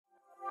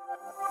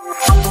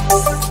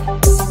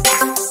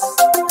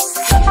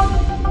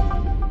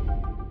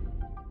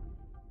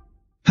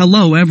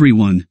Hello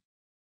everyone.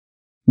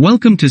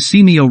 Welcome to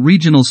CNEO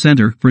Regional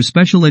Center for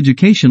Special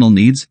Educational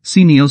Needs,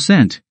 CNEO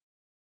CENT.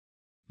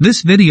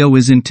 This video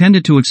is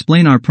intended to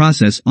explain our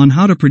process on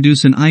how to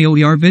produce an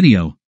iOER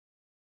video.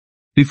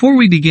 Before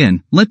we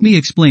begin, let me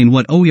explain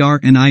what OER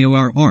and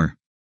iOER are.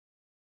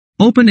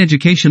 Open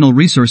educational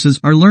resources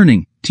are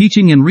learning,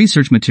 teaching and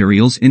research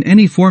materials in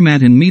any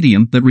format and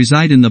medium that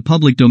reside in the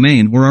public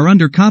domain or are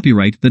under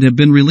copyright that have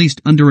been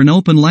released under an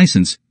open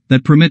license,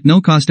 that permit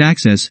no-cost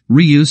access,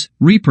 reuse,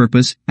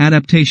 repurpose,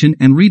 adaptation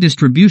and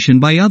redistribution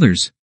by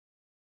others.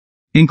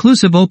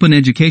 Inclusive open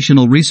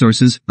educational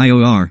resources,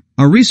 iOER,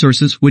 are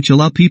resources which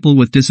allow people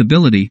with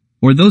disability,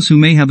 or those who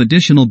may have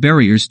additional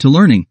barriers to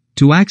learning,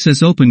 to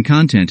access open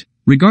content,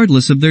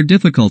 regardless of their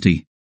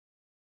difficulty.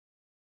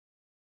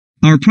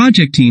 Our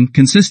project team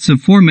consists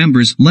of 4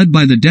 members led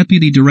by the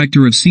Deputy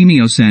Director of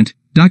CNEO CENT,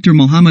 Dr.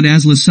 Mohammed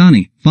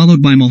Aslasani,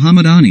 followed by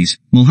Mohammed Anis,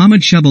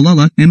 Mohammed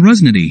Shabalala and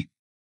Rusnadi.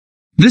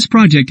 This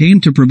project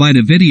aimed to provide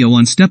a video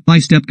on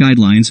step-by-step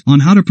guidelines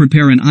on how to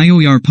prepare an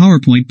iOER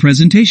PowerPoint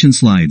presentation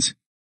slides.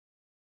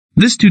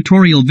 This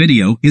tutorial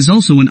video is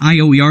also an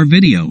iOER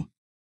video.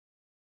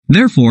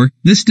 Therefore,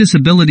 this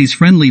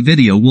disabilities-friendly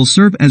video will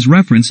serve as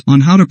reference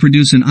on how to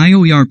produce an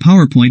iOER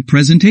PowerPoint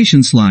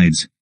presentation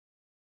slides.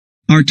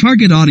 Our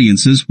target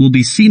audiences will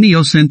be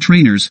CNEO CENT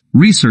trainers,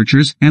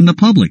 researchers, and the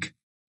public.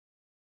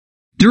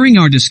 During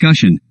our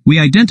discussion, we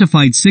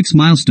identified 6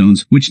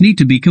 milestones which need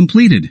to be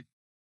completed.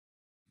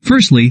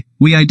 Firstly,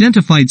 we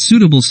identified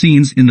suitable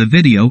scenes in the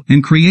video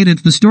and created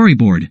the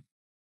storyboard.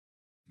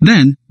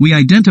 Then, we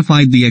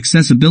identified the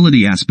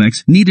accessibility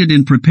aspects needed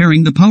in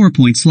preparing the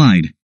PowerPoint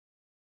slide.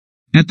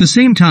 At the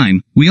same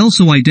time, we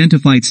also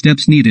identified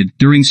steps needed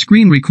during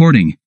screen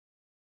recording.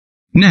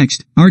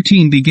 Next, our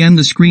team began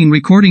the screen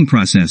recording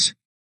process.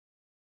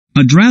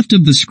 A draft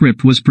of the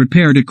script was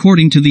prepared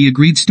according to the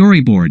agreed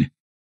storyboard.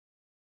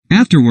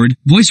 Afterward,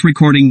 voice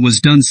recording was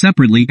done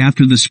separately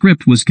after the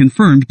script was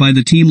confirmed by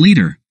the team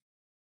leader.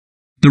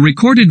 The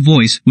recorded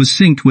voice was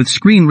synced with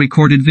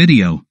screen-recorded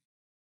video.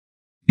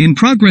 In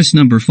progress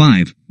number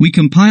 5, we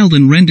compiled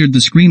and rendered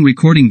the screen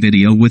recording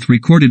video with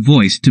recorded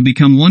voice to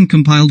become one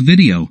compiled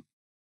video.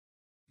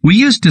 We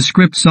used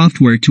Descript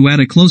software to add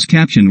a closed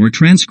caption or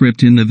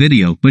transcript in the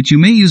video, but you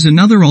may use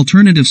another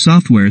alternative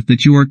software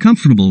that you are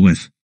comfortable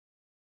with.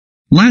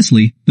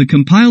 Lastly, the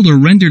compiled or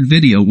rendered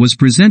video was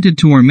presented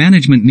to our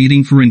management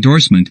meeting for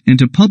endorsement and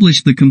to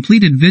publish the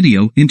completed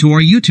video into our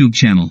YouTube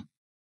channel.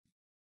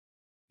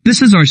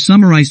 This is our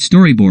summarized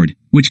storyboard,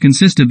 which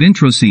consists of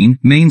intro scene,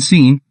 main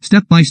scene,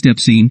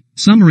 step-by-step scene,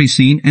 summary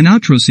scene, and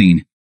outro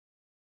scene.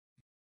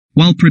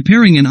 While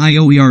preparing an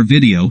iOER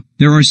video,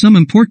 there are some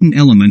important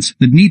elements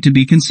that need to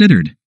be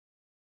considered.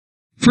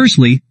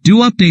 Firstly, do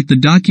update the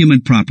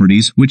document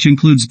properties, which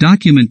includes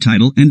document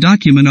title and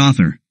document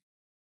author.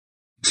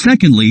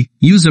 Secondly,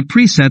 use a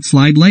preset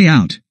slide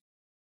layout.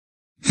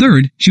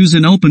 Third, choose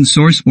an open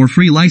source or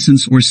free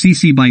license or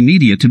CC BY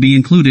media to be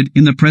included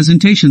in the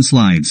presentation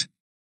slides.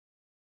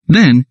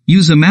 Then,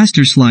 use a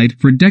master slide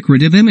for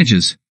decorative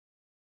images.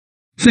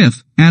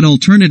 Fifth, add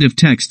alternative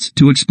texts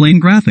to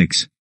explain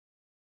graphics.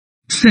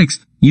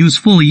 Sixth, use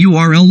full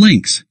URL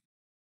links.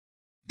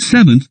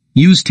 Seventh,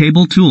 use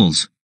table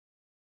tools.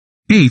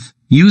 Eighth,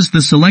 use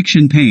the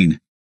selection pane.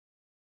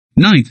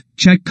 Ninth,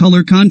 check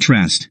color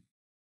contrast.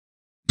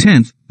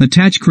 10th,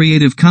 attach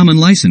Creative Commons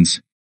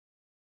license.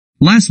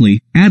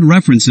 Lastly, add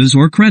references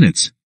or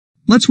credits.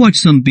 Let's watch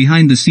some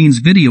behind-the-scenes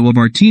video of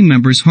our team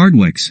members'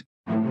 hardwicks.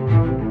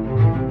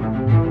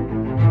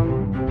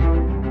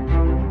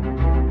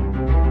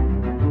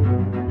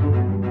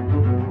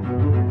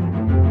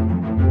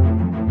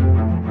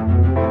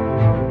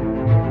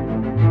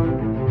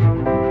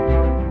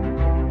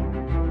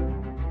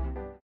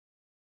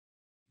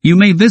 You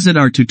may visit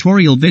our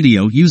tutorial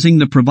video using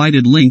the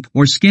provided link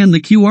or scan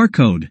the QR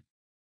code.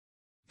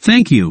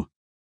 Thank you.